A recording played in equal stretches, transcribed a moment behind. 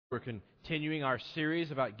We're continuing our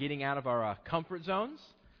series about getting out of our comfort zones.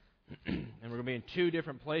 And we're going to be in two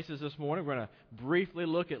different places this morning. We're going to briefly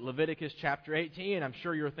look at Leviticus chapter 18. I'm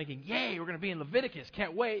sure you're thinking, yay, we're going to be in Leviticus.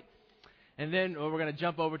 Can't wait. And then we're going to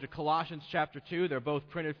jump over to Colossians chapter 2. They're both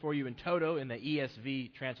printed for you in toto in the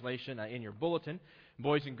ESV translation in your bulletin.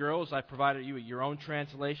 Boys and girls, I've provided you with your own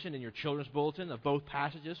translation in your children's bulletin of both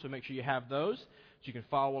passages, so make sure you have those so you can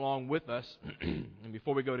follow along with us. And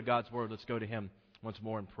before we go to God's Word, let's go to Him once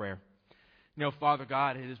more in prayer. You know, Father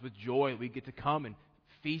God, it is with joy we get to come and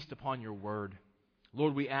feast upon your Word.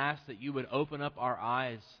 Lord, we ask that you would open up our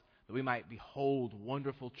eyes that we might behold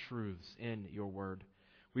wonderful truths in your Word.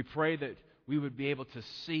 We pray that we would be able to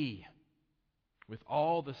see with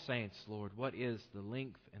all the saints, Lord, what is the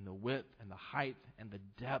length and the width and the height and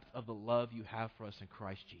the depth of the love you have for us in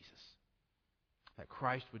Christ Jesus. That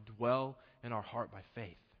Christ would dwell in our heart by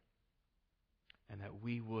faith. And that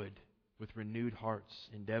we would, with renewed hearts,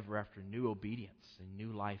 endeavor after new obedience and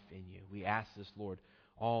new life in you. We ask this, Lord,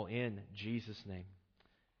 all in Jesus' name.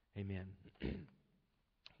 Amen.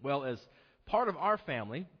 Well, as part of our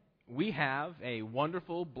family, we have a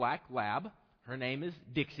wonderful black lab. Her name is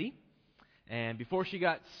Dixie. And before she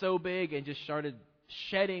got so big and just started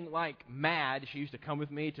shedding like mad, she used to come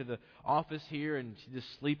with me to the office here and she'd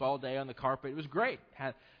just sleep all day on the carpet. It was great.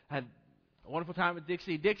 Had a wonderful time with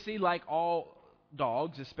Dixie. Dixie, like all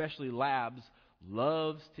dogs, especially labs,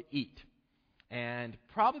 loves to eat. And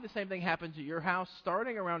probably the same thing happens at your house.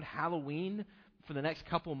 Starting around Halloween for the next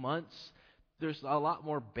couple months, there's a lot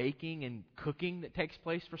more baking and cooking that takes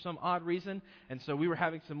place for some odd reason. And so we were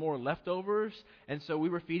having some more leftovers. And so we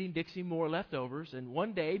were feeding Dixie more leftovers. And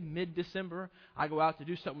one day, mid-December, I go out to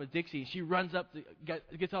do something with Dixie. And she runs up,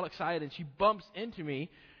 gets all excited, and she bumps into me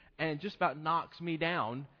and just about knocks me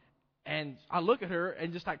down. And I look at her,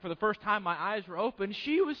 and just like for the first time, my eyes were open.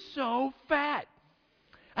 She was so fat.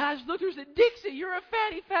 And I just looked at her and said, Dixie, you're a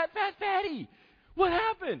fatty. What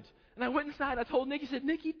happened? And I went inside. I told Nikki, I said,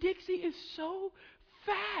 Nikki, Dixie is so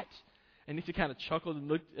fat. And Nikki kind of chuckled and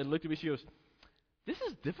looked at me. She goes, this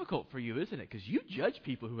is difficult for you, isn't it? Because you judge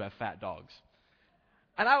people who have fat dogs.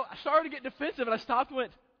 And I started to get defensive, and I stopped and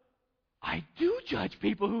went, I do judge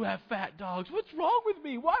people who have fat dogs. What's wrong with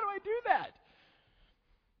me? Why do I do that?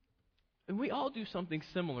 And we all do something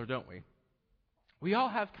similar, don't we? We all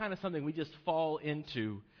have kind of something we just fall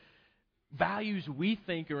into, values we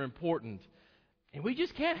think are important, and we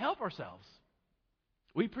just can't help ourselves.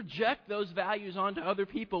 We project those values onto other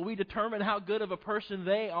people. We determine how good of a person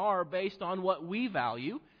they are based on what we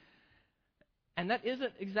value. And that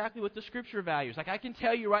isn't exactly what the Scripture values. Like I can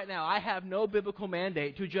tell you right now, I have no biblical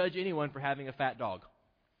mandate to judge anyone for having a fat dog.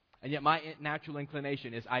 And yet my natural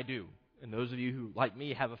inclination is I do. And those of you who, like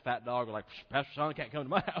me, have a fat dog are like, Pastor Sean can't come to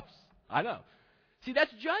my house. I know. See,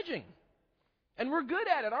 that's judging. And we're good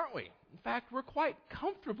at it, aren't we? In fact, we're quite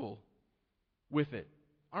comfortable with it,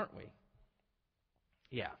 aren't we?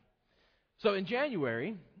 Yeah. So in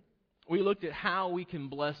January, we looked at how we can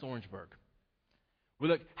bless Orangeburg. We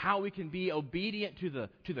looked at how we can be obedient to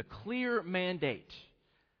the clear mandate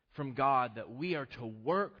from God that we are to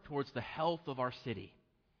work towards the health of our city.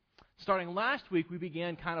 Starting last week, we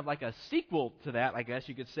began kind of like a sequel to that, I guess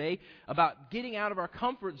you could say, about getting out of our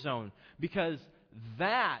comfort zone, because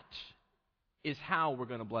that is how we're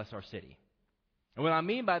going to bless our city. And what I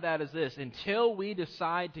mean by that is this: until we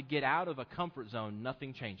decide to get out of a comfort zone,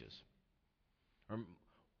 nothing changes. Or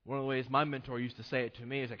one of the ways my mentor used to say it to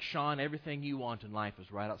me is like, Sean, everything you want in life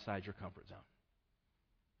is right outside your comfort zone.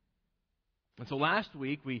 And so last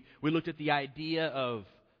week, we looked at the idea of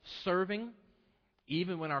serving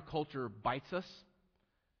even when our culture bites us,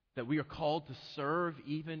 that we are called to serve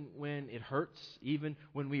even when it hurts, even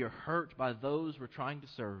when we are hurt by those we're trying to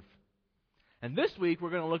serve. And this week,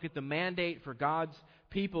 we're going to look at the mandate for God's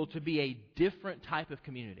people to be a different type of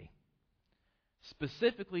community.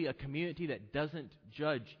 Specifically, a community that doesn't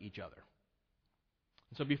judge each other.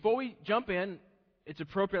 So before we jump in, it's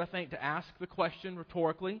appropriate, I think, to ask the question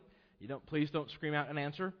rhetorically. Please don't scream out an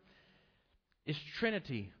answer. Is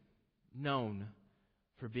Trinity known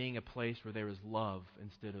for being a place where there is love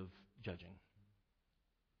instead of judging?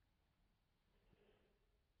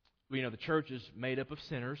 We know the church is made up of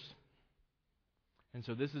sinners. And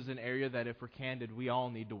so this is an area that, if we're candid, we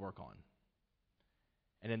all need to work on.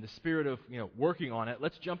 And in the spirit of working on it,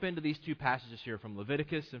 let's jump into these two passages here from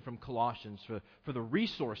Leviticus and from Colossians for the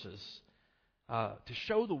resources to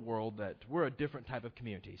show the world that we're a different type of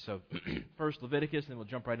community. So first Leviticus, and then we'll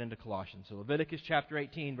jump right into Colossians. So Leviticus chapter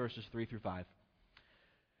 18, verses 3 through 5.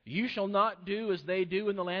 You shall not do as they do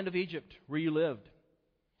in the land of Egypt, where you lived.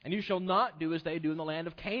 And you shall not do as they do in the land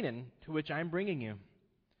of Canaan, to which I am bringing you.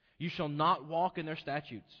 You shall not walk in their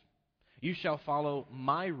statutes. You shall follow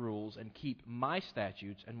my rules and keep my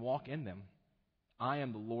statutes and walk in them. I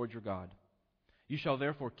am the Lord your God. You shall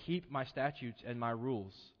therefore keep my statutes and my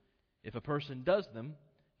rules. If a person does them,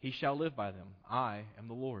 he shall live by them. I am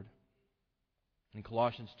the Lord. In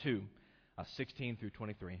Colossians 2, 16 through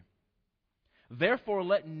 23. Therefore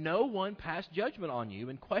let no one pass judgment on you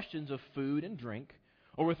in questions of food and drink,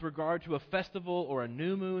 or with regard to a festival or a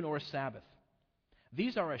new moon or a Sabbath.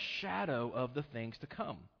 These are a shadow of the things to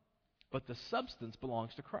come, but the substance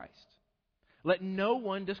belongs to Christ. Let no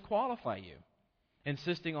one disqualify you,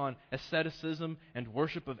 insisting on asceticism and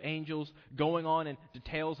worship of angels, going on in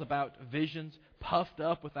details about visions, puffed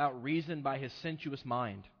up without reason by his sensuous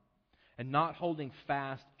mind, and not holding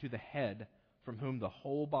fast to the head, from whom the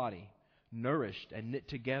whole body, nourished and knit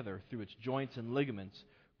together through its joints and ligaments,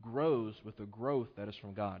 grows with the growth that is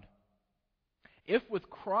from God. If with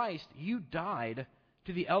Christ you died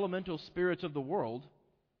to the elemental spirits of the world,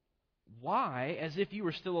 why, as if you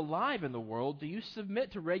were still alive in the world, do you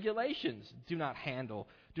submit to regulations? Do not handle,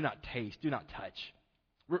 do not taste, do not touch,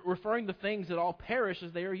 referring to things that all perish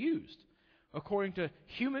as they are used, according to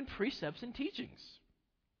human precepts and teachings.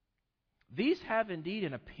 These have indeed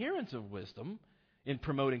an appearance of wisdom in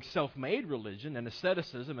promoting self-made religion and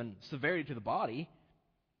asceticism and severity to the body,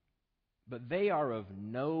 but they are of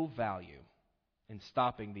no value in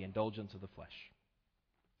stopping the indulgence of the flesh.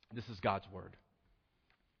 This is God's Word.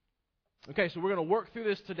 Okay, so we're going to work through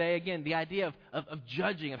this today. Again, the idea of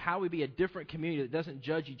judging, of how we be a different community that doesn't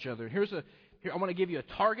judge each other. Here I want to give you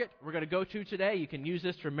a target we're going to go to today. You can use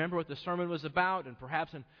this to remember what the sermon was about and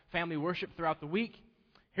perhaps in family worship throughout the week.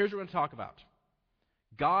 Here's what we're going to talk about.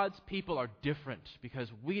 God's people are different because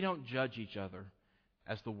we don't judge each other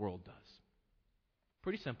as the world does.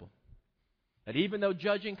 Pretty simple. That even though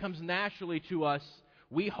judging comes naturally to us,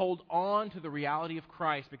 we hold on to the reality of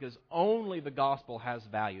Christ because only the gospel has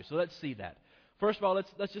value. So let's see that. First of all,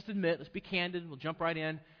 let's just admit, let's be candid, we'll jump right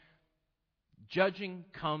in. Judging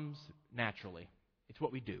comes naturally. It's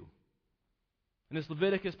what we do. In this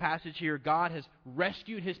Leviticus passage here, God has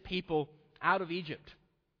rescued his people out of Egypt.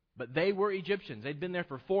 But they were Egyptians. They'd been there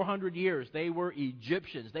for 400 years. They were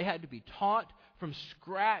Egyptians. They had to be taught from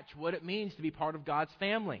scratch what it means to be part of God's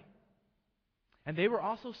family. And they were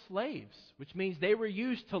also slaves, which means they were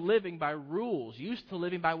used to living by rules, used to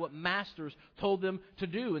living by what masters told them to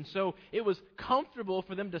do. And so it was comfortable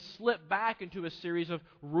for them to slip back into a series of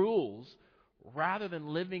rules rather than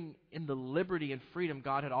living in the liberty and freedom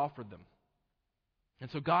God had offered them. And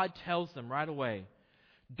so God tells them right away,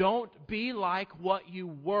 don't be like what you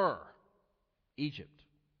were, Egypt.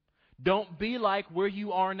 Don't be like where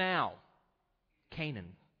you are now,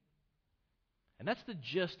 Canaan. And that's the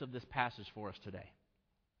gist of this passage for us today.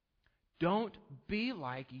 Don't be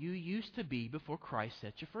like you used to be before Christ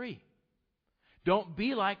set you free. Don't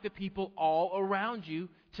be like the people all around you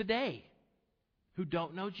today who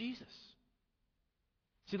don't know Jesus.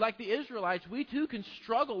 See, like the Israelites, we too can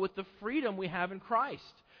struggle with the freedom we have in Christ.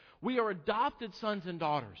 We are adopted sons and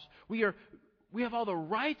daughters. We have all the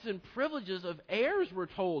rights and privileges of heirs, we're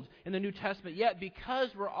told in the New Testament, yet because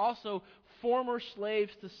we're also former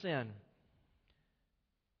slaves to sin,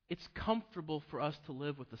 it's comfortable for us to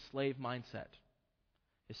live with the slave mindset,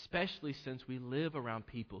 especially since we live around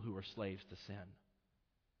people who are slaves to sin.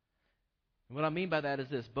 And what I mean by that is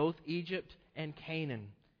this: both Egypt and Canaan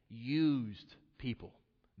used people.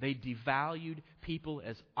 They devalued people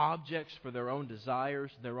as objects for their own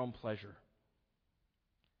desires, their own pleasure.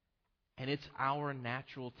 And it's our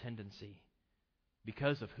natural tendency,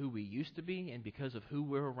 because of who we used to be and because of who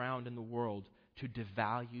we're around in the world, to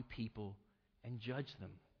devalue people and judge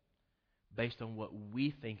them based on what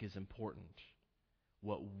we think is important,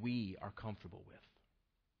 what we are comfortable with.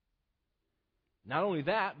 Not only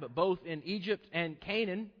that, but both in Egypt and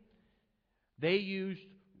Canaan, they used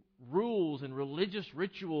rules and religious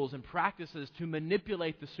rituals and practices to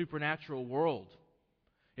manipulate the supernatural world.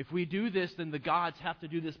 If we do this, then the gods have to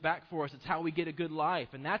do this back for us. It's how we get a good life.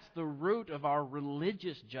 And that's the root of our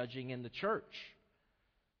religious judging in the church.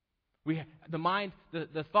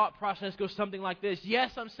 The thought process goes something like this: yes,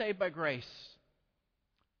 I'm saved by grace,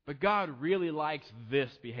 but God really likes this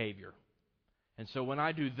behavior. And so when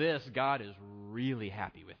I do this, God is really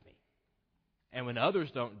happy with me. And when others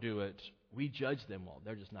don't do it, we judge them. Well,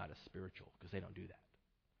 they're just not as spiritual because they don't do that.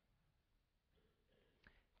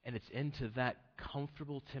 And it's into that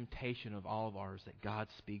comfortable temptation of all of ours that God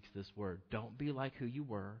speaks this word. Don't be like who you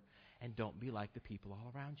were, and don't be like the people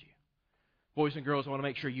all around you. Boys and girls, I want to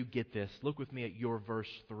make sure you get this. Look with me at your verse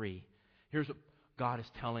 3. Here's what God is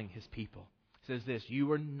telling his people. It says this: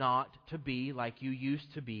 you are not to be like you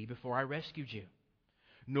used to be before I rescued you,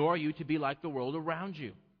 nor are you to be like the world around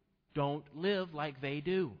you. Don't live like they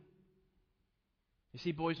do. You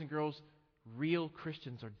see, boys and girls, real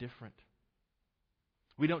Christians are different.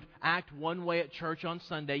 We don't act one way at church on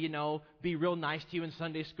Sunday, be real nice to you in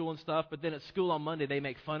Sunday school and stuff, but then at school on Monday they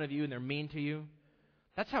make fun of you and they're mean to you.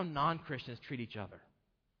 That's how non-Christians treat each other.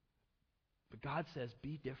 But God says,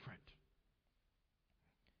 be different.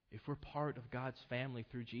 If we're part of God's family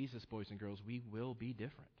through Jesus, boys and girls, we will be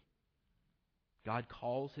different. God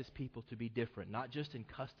calls His people to be different, not just in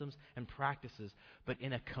customs and practices, but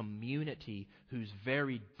in a community whose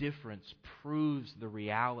very difference proves the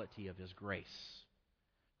reality of His grace.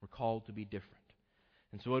 We're called to be different.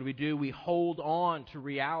 And so what do? We hold on to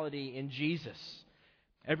reality in Jesus.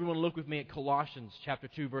 Everyone look with me at Colossians chapter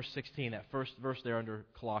 2, verse 16, that first verse there under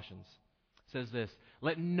Colossians. It says this,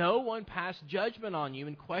 "Let no one pass judgment on you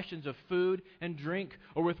in questions of food and drink,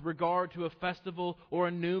 or with regard to a festival, or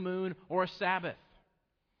a new moon, or a Sabbath."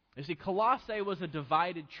 You see, Colossae was a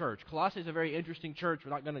divided church. Colossae is a very interesting church.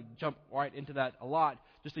 We're not going to jump right into that a lot.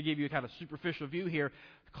 Just to give you a kind of superficial view here,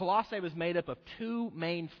 Colossae was made up of two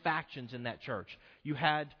main factions in that church. You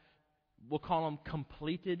had, we'll call them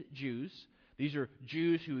completed Jews. These are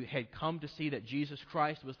Jews who had come to see that Jesus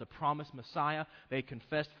Christ was the promised Messiah. They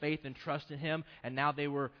confessed faith and trust in Him, and now they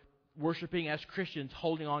were worshiping as Christians,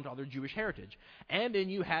 holding on to all their Jewish heritage. And then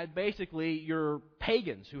you had basically your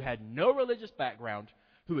pagans who had no religious background,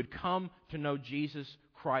 who had come to know Jesus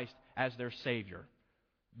Christ as their Savior,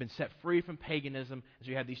 been set free from paganism.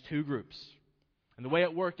 So you had these two groups. And the way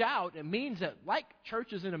it worked out, it means that, like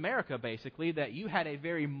churches in America, basically, that you had a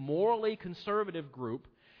very morally conservative group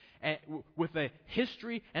with a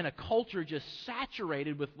history and a culture just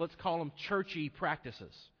saturated with, let's call them, churchy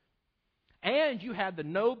practices. And you had the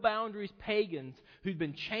no-boundaries pagans who'd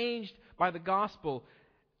been changed by the gospel,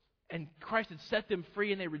 and Christ had set them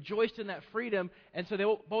free, and they rejoiced in that freedom, and so they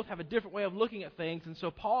both have a different way of looking at things. And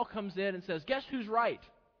so Paul comes in and says, guess who's right?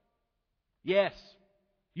 Yes,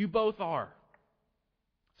 you both are.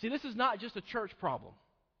 See, this is not just a church problem.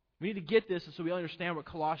 We need to get this so we understand what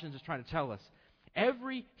Colossians is trying to tell us.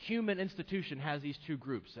 Every human institution has these two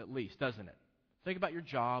groups, at least, doesn't it? Think about your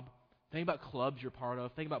job. Think about clubs you're part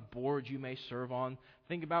of. Think about boards you may serve on.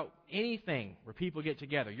 Think about anything where people get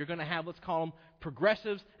together. You're going to have, let's call them,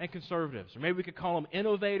 progressives and conservatives. Or maybe we could call them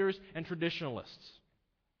innovators and traditionalists.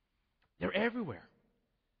 They're everywhere.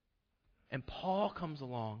 And Paul comes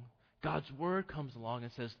along, God's Word comes along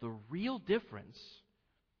and says the real difference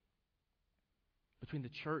between the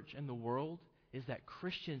church and the world is that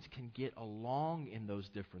Christians can get along in those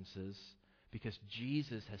differences because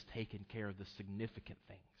Jesus has taken care of the significant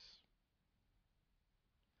things.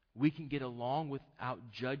 We can get along without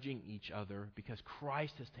judging each other because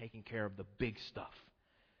Christ has taken care of the big stuff.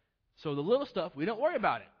 So the little stuff, we don't worry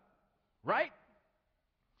about it. Right?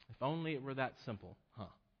 If only it were that simple, huh?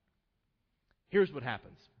 Here's what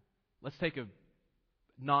happens. Let's take a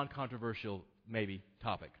non-controversial, maybe,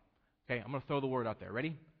 topic. Okay, I'm going to throw the word out there.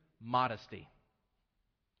 Ready? Modesty.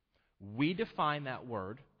 We define that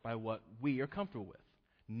word by what we are comfortable with.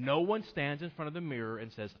 No one stands in front of the mirror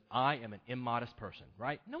and says, I am an immodest person,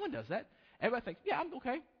 right? No one does that. Everybody thinks, yeah, I'm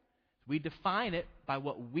okay. We define it by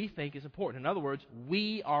what we think is important. In other words,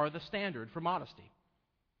 we are the standard for modesty.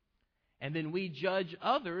 And then we judge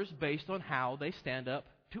others based on how they stand up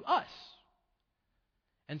to us.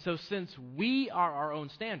 And so since we are our own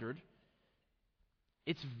standard,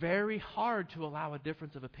 it's very hard to allow a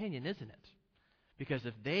difference of opinion, isn't it? Because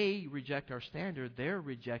if they reject our standard, they're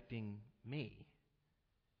rejecting me.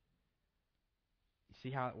 You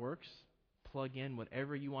see how it works? Plug in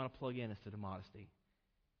whatever you want to plug in instead of modesty.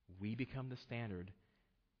 We become the standard,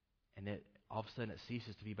 and it, all of a sudden it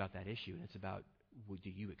ceases to be about that issue, and it's about, well,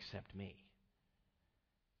 do you accept me?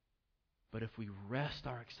 But if we rest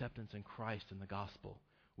our acceptance in Christ and the gospel,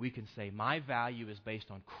 we can say, my value is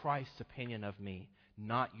based on Christ's opinion of me,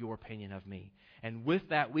 not your opinion of me. And with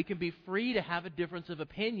that, we can be free to have a difference of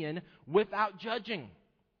opinion without judging.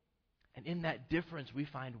 And in that difference, we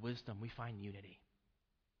find wisdom, we find unity.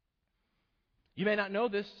 You may not know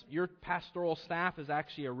this. Your pastoral staff is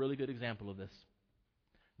actually a really good example of this.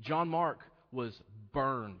 John Mark was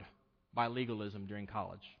burned by legalism during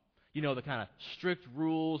college. You know, the kind of strict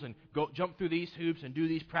rules and jump through these hoops and do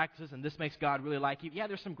these practices and this makes God really like you. Yeah,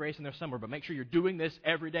 there's some grace in there somewhere, but make sure you're doing this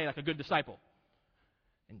every day like a good disciple.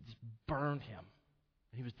 And just burned him.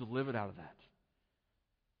 And he was delivered out of that.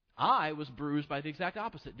 I was bruised by the exact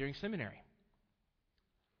opposite during seminary.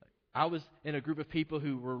 I was in a group of people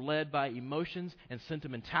who were led by emotions and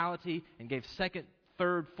sentimentality and gave second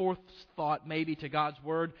third, fourth thought maybe to God's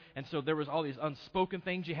Word. And so there was all these unspoken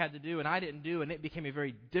things you had to do, and I didn't do, and it became a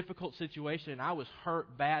very difficult situation. And I was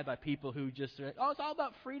hurt bad by people who just said, oh, it's all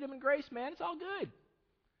about freedom and grace, man. It's all good.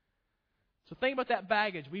 So think about that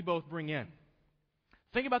baggage we both bring in.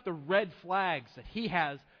 Think about the red flags that he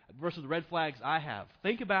has versus the red flags I have.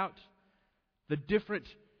 Think about the different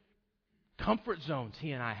comfort zones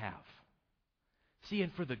he and I have. See,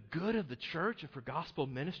 and for the good of the church and for gospel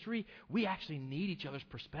ministry, we actually need each other's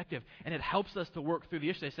perspective, and it helps us to work through the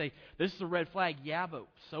issue. They say, this is a red flag. Yeah, but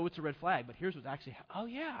so it's a red flag. But here's what's actually, oh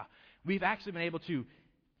yeah, we've actually been able to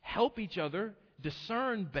help each other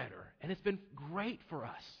discern better, and it's been great for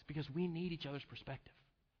us because we need each other's perspective.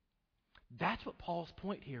 That's what Paul's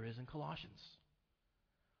point here is in Colossians.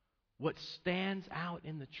 What stands out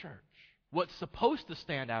in the church, what's supposed to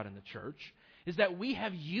stand out in the church, is that we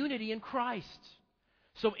have unity in Christ.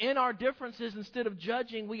 So in our differences, instead of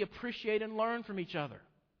judging, we appreciate and learn from each other.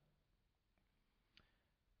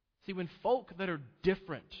 See, when folk that are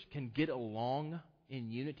different can get along in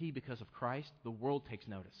unity because of Christ, the world takes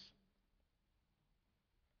notice.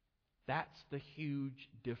 That's the huge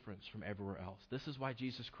difference from everywhere else. This is why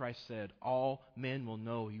Jesus Christ said, all men will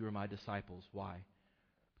know you are my disciples. Why?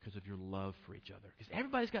 Because of your love for each other. Because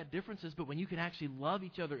everybody's got differences, but when you can actually love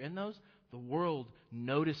each other in those, the world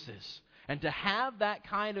notices. And to have that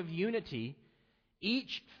kind of unity,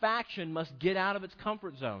 each faction must get out of its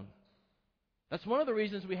comfort zone. That's one of the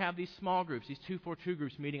reasons we have these small groups, these 242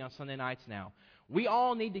 groups meeting on Sunday nights now. We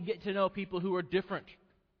all need to get to know people who are different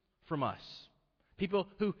from us. People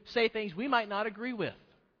who say things we might not agree with,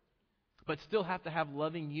 but still have to have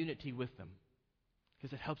loving unity with them.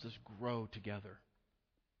 Because it helps us grow together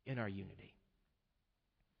in our unity.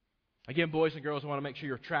 Again, boys and girls, I want to make sure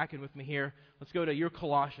you're tracking with me here. Let's go to your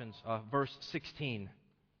Colossians, verse 16.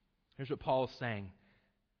 Here's what Paul is saying.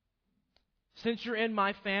 Since you're in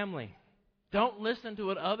my family, don't listen to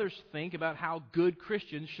what others think about how good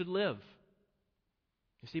Christians should live.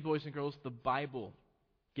 You see, boys and girls, the Bible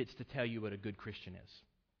gets to tell you what a good Christian is.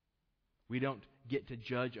 We don't get to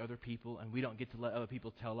judge other people, and we don't get to let other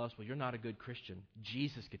people tell us, well, you're not a good Christian.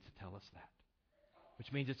 Jesus gets to tell us that.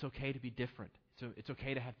 Which means it's okay to be different. It's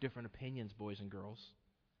okay to have different opinions, boys and girls.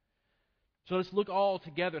 So let's look all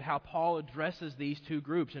together at how Paul addresses these two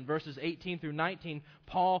groups. In verses 18 through 19,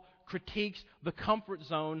 Paul critiques the comfort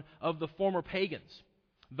zone of the former pagans.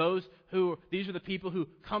 These are the people who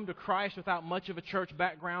come to Christ without much of a church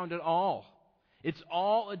background at all. It's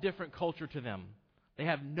all a different culture to them. They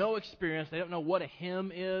have no experience. They don't know what a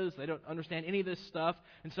hymn is. They don't understand any of this stuff.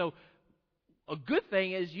 And so a good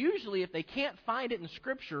thing is usually if they can't find it in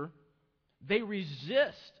Scripture, they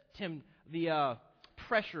resist the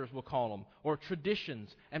pressures, we'll call them, or traditions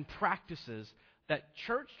and practices that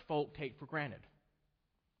church folk take for granted.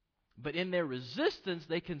 But in their resistance,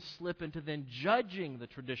 they can slip into then judging the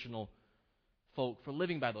traditional folk for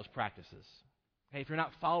living by those practices. Okay, if you're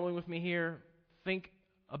not following with me here, think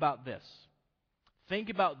about this. Think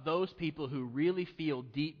about those people who really feel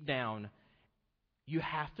deep down you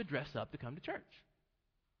have to dress up to come to church.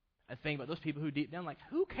 And think about those people who deep down like,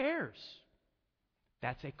 who cares?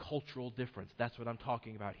 That's a cultural difference. That's what I'm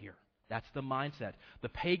talking about here. That's the mindset. The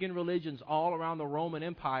pagan religions all around the Roman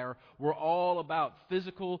Empire were all about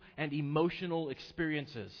physical and emotional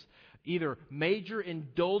experiences. Either major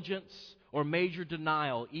indulgence or major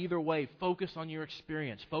denial. Either way, focus on your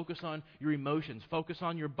experience. Focus on your emotions. Focus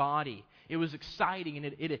on your body. It was exciting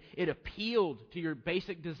and it appealed to your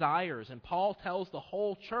basic desires. And Paul tells the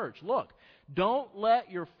whole church, look, don't let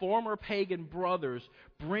your former pagan brothers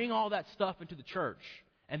bring all that stuff into the church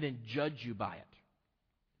and then judge you by it.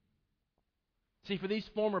 See, for these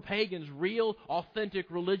former pagans, real, authentic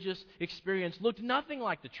religious experience looked nothing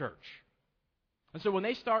like the church. And so when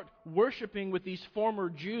they start worshiping with these former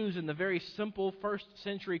Jews in the very simple first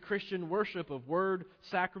century Christian worship of word,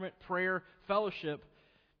 sacrament, prayer, fellowship,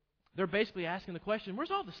 they're basically asking the question,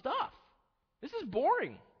 where's all the stuff? This is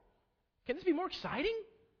boring. Can this be more exciting?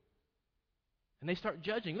 And they start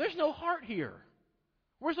judging. There's no heart here.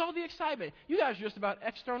 Where's all the excitement? You guys are just about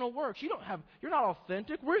external works. You're not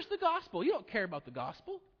authentic. Where's the gospel? You don't care about the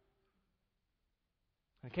gospel.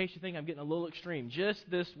 In case you think I'm getting a little extreme, just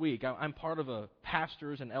this week, I'm part of a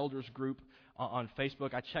pastors and elders group on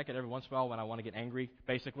Facebook. I check it every once in a while when I want to get angry,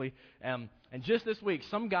 basically. And just this week,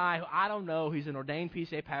 some guy who I don't know, he's an ordained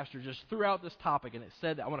PCA pastor, just threw out this topic, and it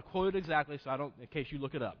said, I want to quote it exactly in case you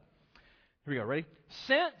look it up. Here we go, ready?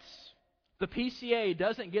 Since the PCA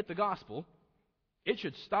doesn't get the gospel, it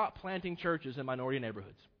should stop planting churches in minority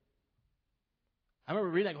neighborhoods. I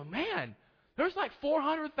remember reading that going, man, there's like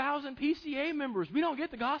 400,000 PCA members. We don't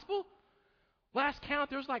get the gospel? Last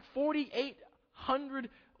count, there's like 100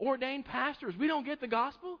 ordained pastors. We don't get the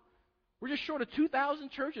gospel. We're just short of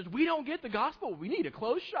 2,000 churches. We don't get the gospel. We need to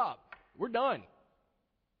close shop. We're done.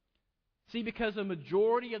 See, because the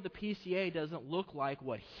majority of the PCA doesn't look like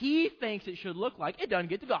what he thinks it should look like, it doesn't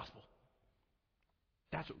get the gospel.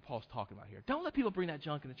 That's what Paul's talking about here. Don't let people bring that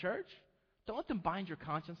junk in the church. Don't let them bind your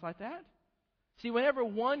conscience like that. See, whenever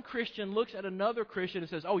one Christian looks at another Christian and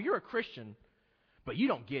says, oh, you're a Christian, but you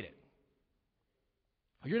don't get it.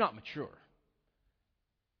 Or you're not mature.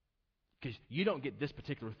 Because you don't get this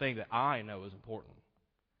particular thing that I know is important.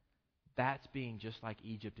 That's being just like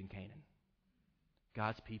Egypt and Canaan.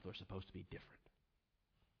 God's people are supposed to be different.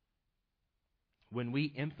 When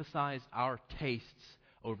we emphasize our tastes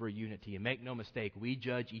over unity, and make no mistake, we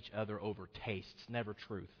judge each other over tastes, never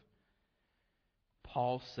truth.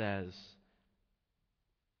 Paul says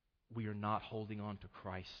we are not holding on to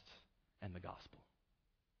Christ and the gospel.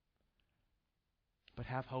 But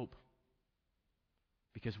have hope.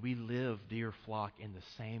 Because we live, dear flock, in the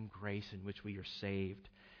same grace in which we are saved.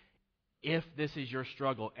 If this is your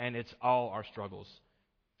struggle, and it's all our struggles,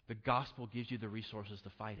 the gospel gives you the resources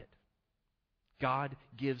to fight it. God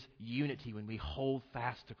gives unity when we hold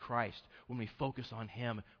fast to Christ. When we focus on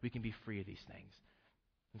Him, we can be free of these things.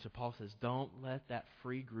 And so Paul says, don't let that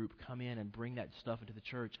free group come in and bring that stuff into the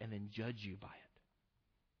church and then judge you by it.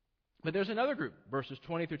 But there's another group, verses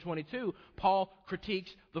 20 through 22. Paul critiques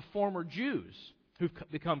the former Jews who've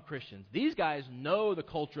become Christians. These guys know the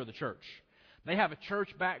culture of the church. They have a church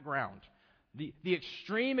background. The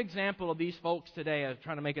extreme example of these folks today, I'm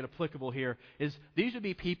trying to make it applicable here, is these would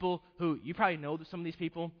be people who, you probably know that some of these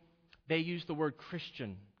people, they use the word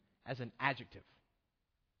Christian as an adjective.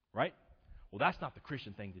 Right? Well, that's not the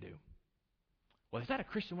Christian thing to do. Well, is that a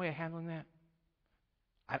Christian way of handling that?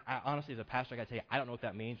 I honestly, as a pastor, I got to tell you, I don't know what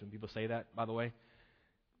that means when people say that, by the way.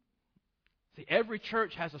 See, every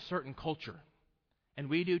church has a certain culture. And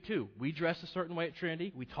we do too. We dress a certain way at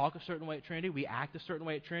Trinity. We talk a certain way at Trinity. We act a certain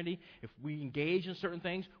way at Trinity. If we engage in certain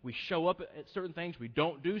things, we show up at certain things. We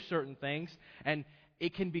don't do certain things. And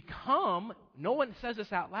it can become, no one says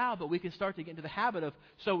this out loud, but we can start to get into the habit of,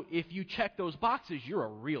 so if you check those boxes, you're a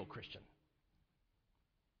real Christian.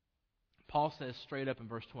 Paul says straight up in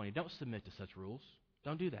verse 20, don't submit to such rules.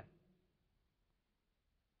 Don't do that.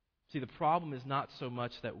 See, the problem is not so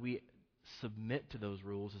much that we submit to those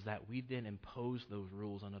rules, is that we then impose those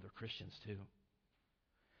rules on other Christians too.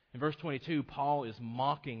 In verse 22, Paul is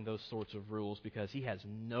mocking those sorts of rules because he has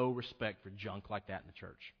no respect for junk like that in the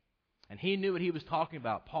church. And he knew what he was talking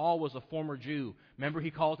about. Paul was a former Jew. Remember,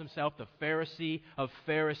 he called himself the Pharisee of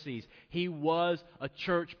Pharisees. He was a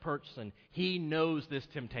church person. He knows this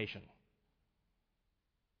temptation.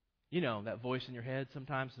 You know, that voice in your head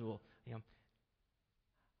sometimes will,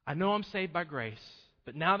 I know I'm saved by grace,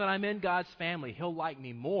 but now that I'm in God's family, He'll like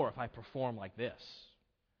me more if I perform like this.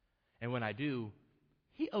 And when I do,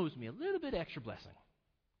 He owes me a little bit extra blessing,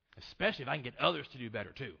 especially if I can get others to do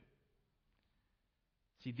better too.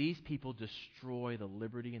 See, these people destroy the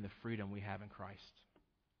liberty and the freedom we have in Christ.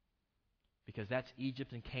 Because that's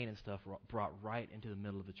Egypt and Canaan stuff brought right into the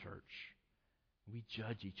middle of the church. We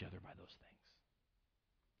judge each other by those things.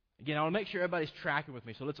 Again, I want to make sure everybody's tracking with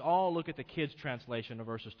me, so let's all look at the kids' translation of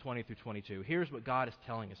verses 20 through 22. Here's what God is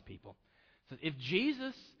telling His people. It says, if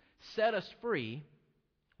Jesus set us free,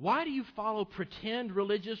 why do you follow pretend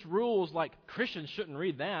religious rules like Christians shouldn't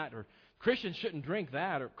read that, or Christians shouldn't drink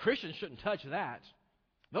that, or Christians shouldn't touch that?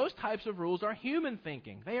 Those types of rules are human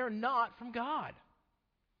thinking. They are not from God.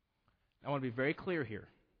 I want to be very clear here.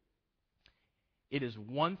 It is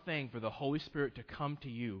one thing for the Holy Spirit to come to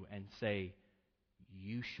you and say,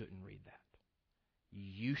 you shouldn't read that.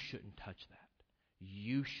 You shouldn't touch that.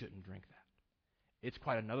 You shouldn't drink that. It's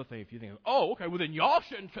quite another thing if you think, oh, okay, well then y'all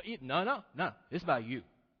shouldn't eat. No. It's about you.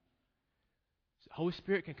 The Holy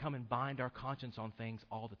Spirit can come and bind our conscience on things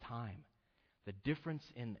all the time. The difference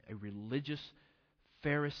in a religious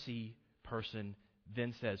Pharisee person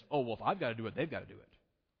then says, oh, well, if I've got to do it, they've got to do it.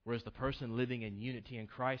 Whereas the person living in unity in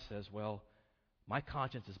Christ says, well, my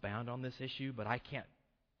conscience is bound on this issue, but I can't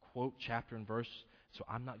quote chapter and verse, so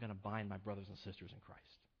I'm not going to bind my brothers and sisters in Christ.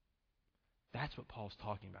 That's what Paul's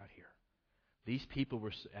talking about here. These people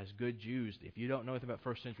were, as good Jews, if you don't know anything about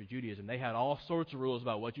first century Judaism, they had all sorts of rules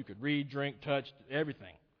about what you could read, drink, touch,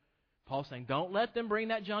 everything. Paul's saying, don't let them bring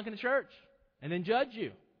that junk in the church and then judge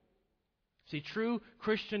you. See, true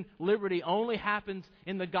Christian liberty only happens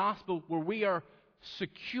in the gospel where we are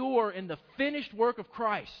secure in the finished work of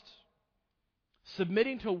Christ.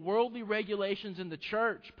 Submitting to worldly regulations in the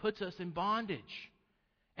church puts us in bondage.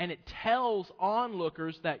 And it tells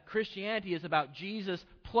onlookers that Christianity is about Jesus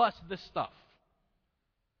plus this stuff.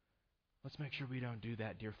 Let's make sure we don't do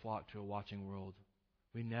that, dear flock, to a watching world.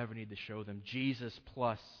 We never need to show them Jesus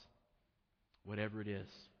plus whatever it is.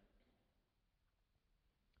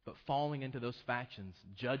 But falling into those factions,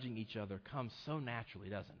 judging each other, comes so naturally,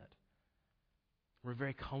 doesn't it? We're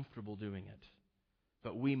very comfortable doing it.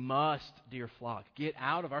 But we must, dear flock, get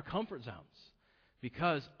out of our comfort zones,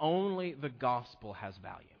 because only the gospel has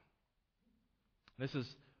value. This is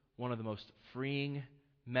one of the most freeing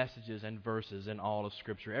messages and verses in all of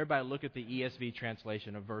Scripture. Everybody look at the ESV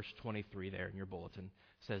translation of verse 23 there in your bulletin.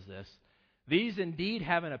 It says this: "These indeed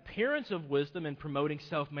have an appearance of wisdom in promoting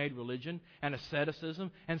self-made religion and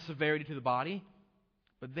asceticism and severity to the body,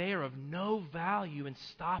 but they are of no value in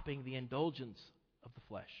stopping the indulgence of the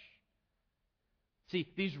flesh." See,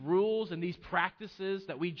 these rules and these practices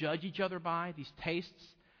that we judge each other by, these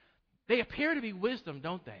tastes, they appear to be wisdom,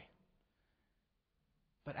 don't they?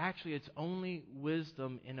 But actually, it's only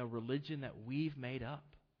wisdom in a religion that we've made up.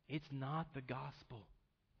 It's not the gospel.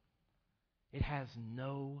 It has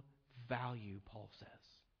no value, Paul says.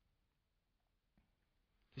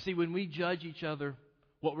 You see, when we judge each other,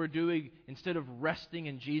 what we're doing, instead of resting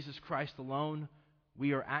in Jesus Christ alone,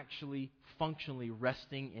 we are actually functionally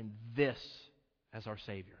resting in this as our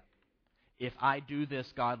Savior. If I do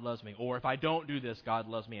this, God loves me. Or if I don't do this, God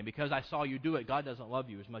loves me. And because I saw you do it, God doesn't love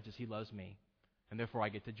you as much as He loves me. And therefore I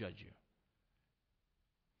get to judge you.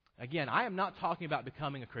 Again, I am not talking about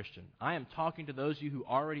becoming a Christian. I am talking to those of you who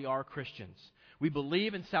already are Christians. We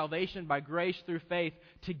believe in salvation by grace through faith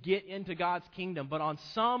to get into God's kingdom. But on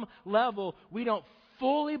some level, we don't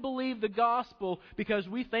fully believe the gospel because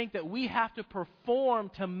we think that we have to perform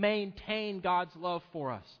to maintain God's love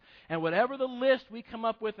for us. And whatever the list we come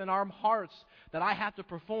up with in our hearts that I have to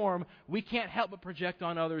perform, we can't help but project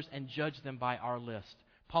on others and judge them by our list.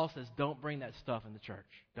 Paul says, don't bring that stuff in the church.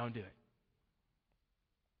 Don't do it.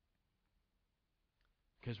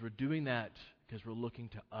 Because we're doing that because we're looking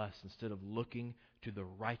to us instead of looking to the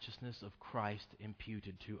righteousness of Christ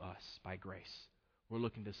imputed to us by grace. We're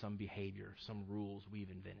looking to some behavior, some rules we've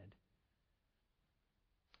invented.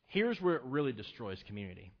 Here's where it really destroys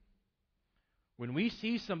community. When we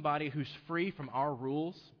see somebody who's free from our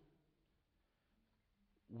rules,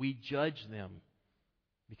 we judge them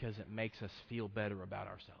because it makes us feel better about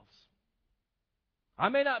ourselves. I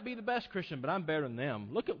may not be the best Christian, but I'm better than them.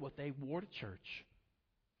 Look at what they wore to church.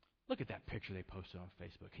 Look at that picture they posted on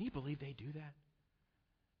Facebook. Can you believe they do that?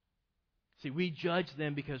 See, we judge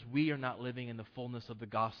them because we are not living in the fullness of the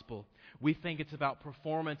gospel. We think it's about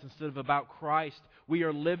performance instead of about Christ. We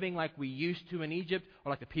are living like we used to in Egypt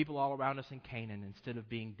or like the people all around us in Canaan instead of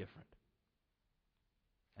being different.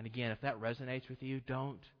 And again, if that resonates with you,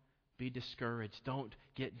 don't be discouraged. Don't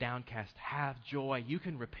get downcast. Have joy. You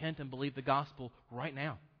can repent and believe the gospel right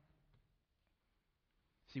now.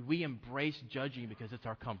 See, we embrace judging because it's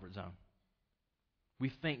our comfort zone.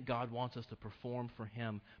 We think God wants us to perform for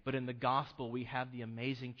Him. But in the gospel, we have the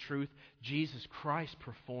amazing truth. Jesus Christ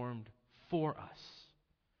performed for us.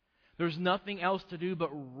 There's nothing else to do but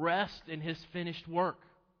rest in His finished work.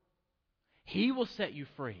 He will set you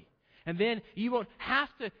free. And then you won't have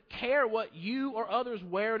to care what you or others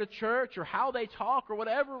wear to church or how they talk or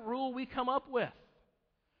whatever rule we come up with.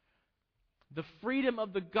 The freedom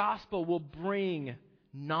of the gospel will bring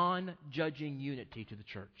non-judging unity to the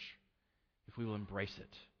church if we will embrace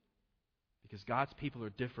it. Because God's people are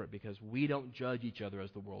different because we don't judge each other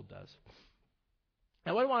as the world does.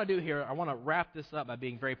 Now what I want to do here, I want to wrap this up by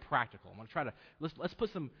being very practical. I want to try to, let's put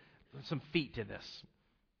some feet to this.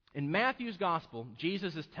 In Matthew's gospel,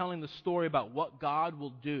 Jesus is telling the story about what God will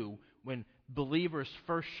do when believers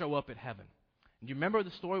first show up at heaven. And do you remember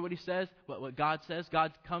the story, what He says? What God says?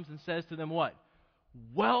 God comes and says to them what?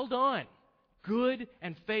 Well done, good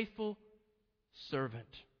and faithful servant.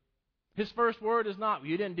 His first word is not,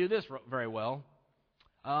 you didn't do this very well.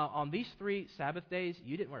 On these 3 Sabbath days,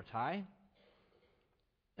 you didn't wear a tie.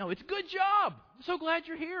 No, it's a good job. I'm so glad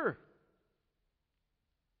you're here.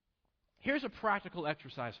 Here's a practical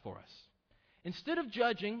exercise for us. Instead of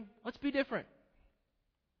judging, let's be different.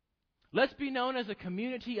 Let's be known as a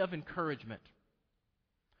community of encouragement.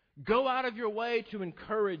 Go out of your way to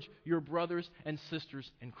encourage your brothers and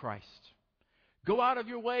sisters in Christ. Go out of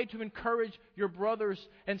your way to encourage your brothers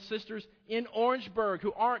and sisters in Orangeburg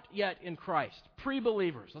who aren't yet in Christ.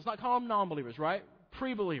 Pre-believers. Let's not call them non-believers, right?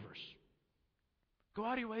 Pre-believers. Go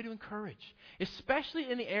out of your way to encourage. Especially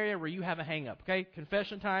in the area where you have a hang-up. Okay?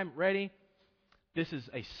 Confession time. Ready? This is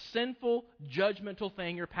a sinful, judgmental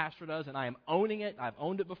thing your pastor does, and I am owning it. I've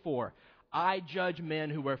owned it before. I judge men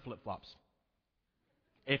who wear flip-flops.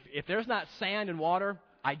 If there's not sand and water,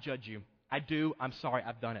 I judge you. I do. I'm sorry.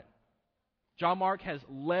 I've done it. John Mark has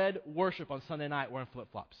led worship on Sunday night wearing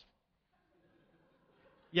flip-flops.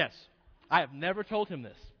 Yes, I have never told him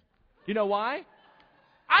this. You know why?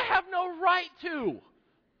 I have no right to.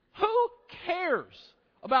 Who cares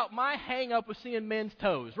about my hang up with seeing men's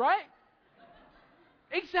toes, right?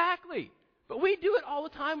 Exactly. But we do it all the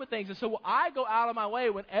time with things. And so I go out of my way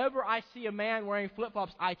whenever I see a man wearing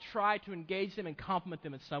flip-flops, I try to engage them and compliment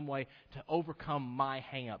them in some way to overcome my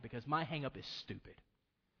hang-up, because my hang-up is stupid.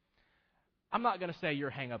 I'm not going to say your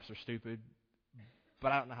hang-ups are stupid,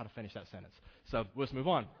 but I don't know how to finish that sentence. So let's move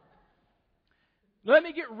on. Let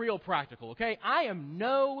me get real practical, okay? I am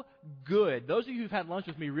no good. Those of you who've had lunch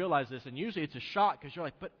with me realize this, and usually it's a shock because you're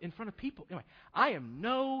like, but in front of people. Anyway, I am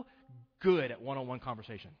no good at one-on-one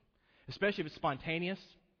conversation, especially if it's spontaneous.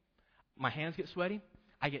 My hands get sweaty.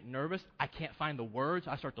 I get nervous. I can't find the words.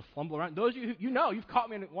 I start to fumble around. Those of you who, you've caught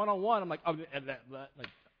me in one-on-one. I'm like, oh, like,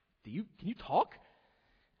 can you talk?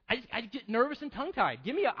 I get nervous and tongue-tied.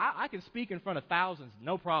 I can speak in front of thousands,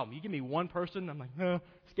 no problem. You give me one person, I'm like,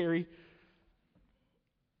 scary.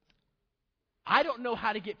 I don't know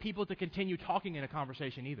how to get people to continue talking in a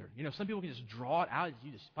conversation either. You know, some people can just draw it out.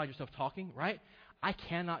 You just find yourself talking, right? I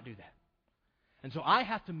cannot do that. And so I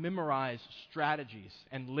have to memorize strategies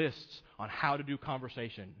and lists on how to do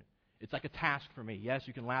conversation. It's like a task for me. Yes,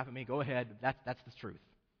 you can laugh at me. Go ahead. That's the truth.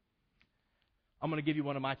 I'm going to give you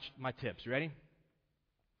one of my tips. You ready?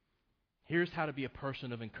 Here's how to be a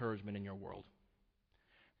person of encouragement in your world.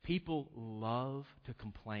 People love to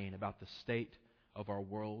complain about the state of our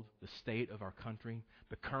world, the state of our country.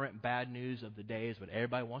 The current bad news of the day is what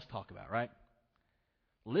everybody wants to talk about, right?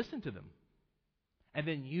 Listen to them. And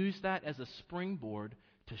then use that as a springboard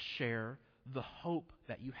to share the hope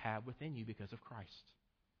that you have within you because of Christ.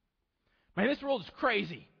 Man, this world is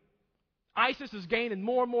crazy. ISIS is gaining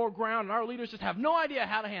more and more ground, and our leaders just have no idea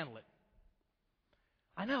how to handle it.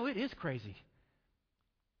 I know, it is crazy.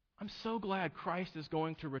 I'm so glad Christ is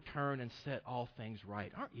going to return and set all things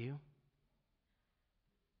right, aren't you?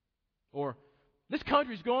 Or, this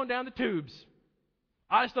country's going down the tubes.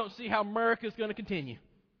 I just don't see how America's going to continue.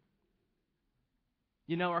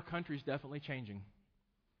 You know, our country's definitely changing.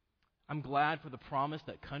 I'm glad for the promise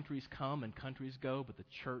that countries come and countries go, but the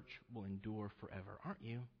church will endure forever, aren't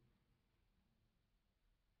you?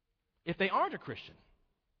 If they aren't a Christian,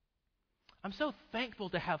 I'm so thankful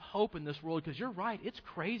to have hope in this world, because you're right, it's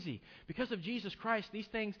crazy. Because of Jesus Christ, these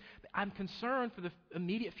things, I'm concerned for the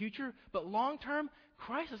immediate future, but long term,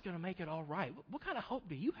 Christ is going to make it all right. What kind of hope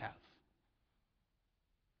do you have?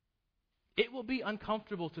 It will be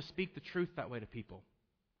uncomfortable to speak the truth that way to people.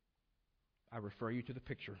 I refer you to the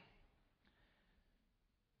picture.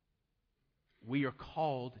 We are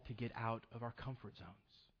called to get out of our comfort zones.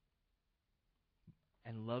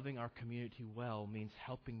 And loving our community well means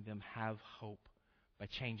helping them have hope by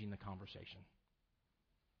changing the conversation.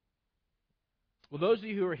 Well, those of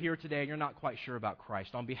you who are here today and you're not quite sure about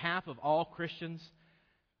Christ, on behalf of all Christians,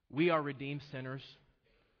 we are redeemed sinners.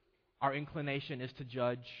 Our inclination is to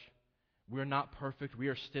judge. We're not perfect. We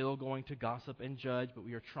are still going to gossip and judge, but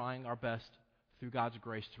we are trying our best through God's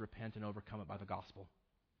grace to repent and overcome it by the gospel.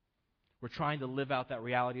 We're trying to live out that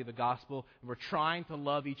reality of the gospel, and we're trying to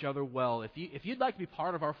love each other well. If you'd like to be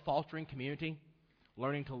part of our faltering community,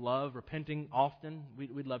 learning to love, repenting often,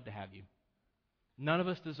 we'd love to have you. None of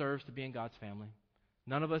us deserves to be in God's family.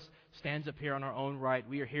 None of us stands up here on our own right.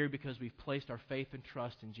 We are here because we've placed our faith and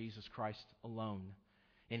trust in Jesus Christ alone.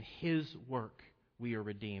 In His work, we are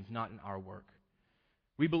redeemed, not in our work.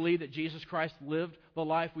 We believe that Jesus Christ lived the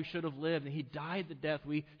life we should have lived, and He died the death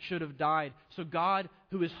we should have died. So God,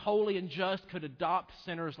 who is holy and just, could adopt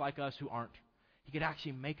sinners like us who aren't. He could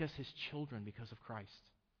actually make us His children because of Christ.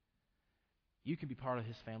 You can be part of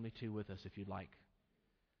His family too with us if you'd like.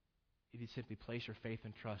 If you simply place your faith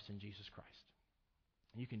and trust in Jesus Christ.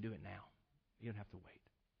 And you can do it now. You don't have to wait.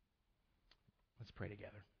 Let's pray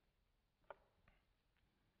together.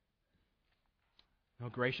 Oh,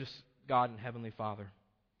 gracious God and Heavenly Father,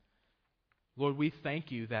 Lord, we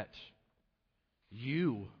thank You that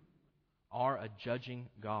You are a judging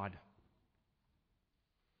God.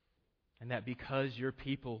 And that because Your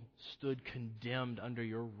people stood condemned under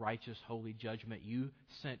Your righteous, holy judgment, You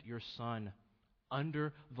sent Your Son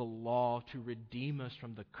under the law to redeem us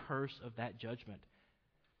from the curse of that judgment.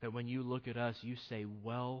 That when You look at us, You say,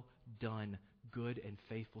 "Well done, good and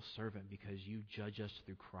faithful servant," because You judge us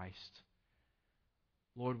through Christ.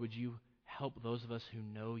 Lord, would You help those of us who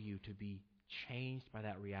know You to be changed by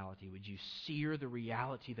that reality? Would You sear the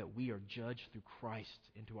reality that we are judged through Christ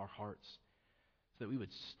into our hearts so that we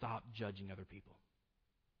would stop judging other people?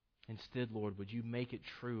 Instead, Lord, would You make it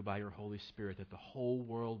true by Your Holy Spirit that the whole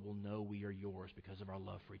world will know we are Yours because of our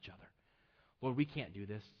love for each other? Lord, we can't do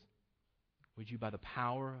this. Would You, by the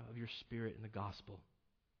power of Your Spirit in the gospel,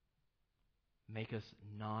 Make us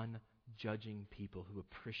non-judging people who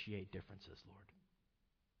appreciate differences,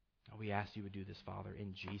 Lord. We ask you would do this, Father,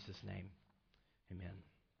 in Jesus' name. Amen.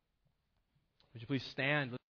 Would you please stand?